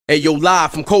Hey yo,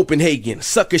 live from Copenhagen,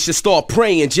 suckers should start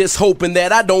praying, just hoping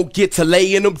that I don't get to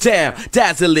laying them down.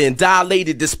 Dazzling,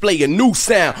 dilated display, a new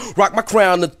sound. Rock my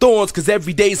crown of thorns, cause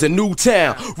every day's a new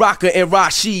town. Rocker and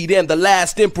Rashid and the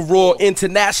last emperor,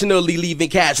 internationally leaving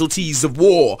casualties of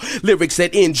war. Lyrics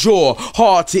that endure,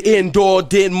 hard to endure.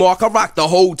 Denmark, I rock the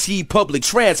whole T public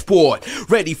transport.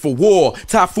 Ready for war,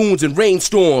 typhoons and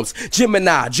rainstorms.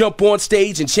 Gemini, jump on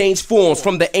stage and change forms.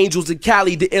 From the angels of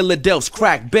Cali to Illadelph's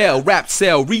crack bell, rap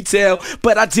cell, retail,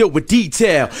 but I deal with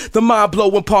detail. The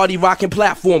mind-blowing party rocking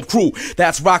platform crew.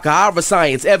 That's rocker, our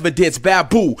science, evidence,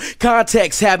 babu.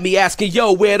 Context had me asking,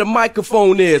 yo, where the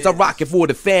microphone is. I rock it for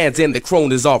the fans and the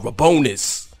kroners are a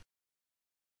bonus.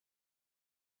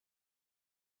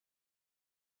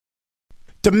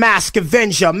 Damask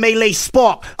Avenger, melee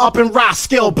spark, up and rock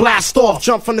skill, blast off,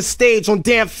 jump from the stage on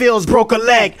damn fields, broke a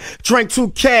leg, drank 2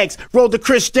 kegs, rolled the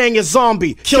Christiania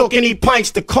zombie, killed any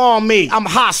pints to calm me. I'm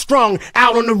high strung,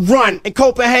 out on the run, in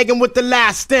Copenhagen with the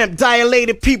last stamp,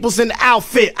 dilated peoples in the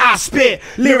outfit, I spit,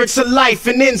 lyrics of life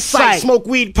and insight, smoke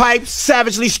weed pipes,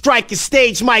 savagely striking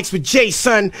stage mics with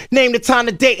Jason, name the time,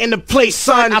 the date, and the place,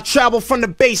 son. I travel from the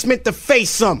basement to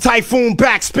face some typhoon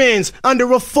backspins,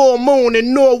 under a full moon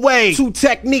in Norway, 2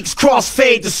 techniques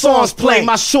crossfade, the songs play,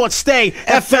 my short stay,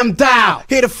 FM dial,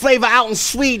 hear the flavor out in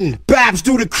Sweden, Babs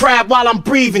do the crab while I'm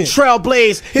breathing,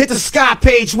 Trailblaze, hit the sky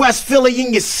page, West Philly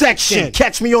in your section,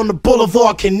 catch me on the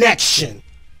Boulevard connection.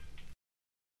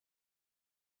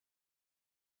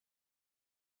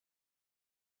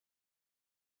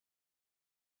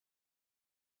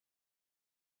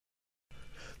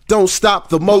 Don't stop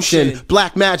the motion,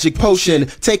 black magic potion.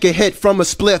 Take a hit from a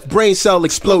spliff, brain cell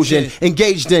explosion.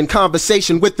 Engaged in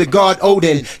conversation with the god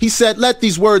Odin. He said, let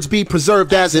these words be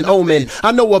preserved as an omen.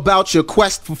 I know about your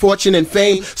quest for fortune and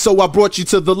fame, so I brought you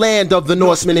to the land of the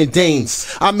Norsemen and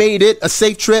Danes. I made it a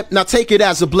safe trip, now take it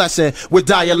as a blessing. With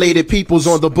dilated peoples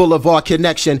on the Boulevard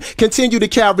connection. Continue to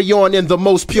carry on in the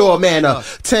most pure manner.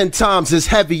 10 times as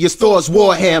heavy as Thor's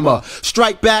warhammer.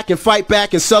 Strike back and fight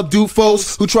back and subdue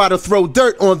foes who try to throw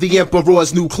dirt on the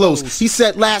emperor's new clothes. He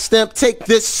said, last imp, take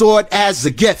this sword as a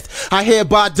gift. I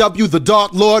hereby W the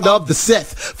Dark Lord of the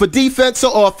Sith. For defense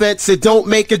or offense, it don't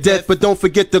make a diff, but don't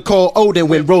forget to call Odin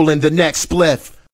when rolling the next spliff.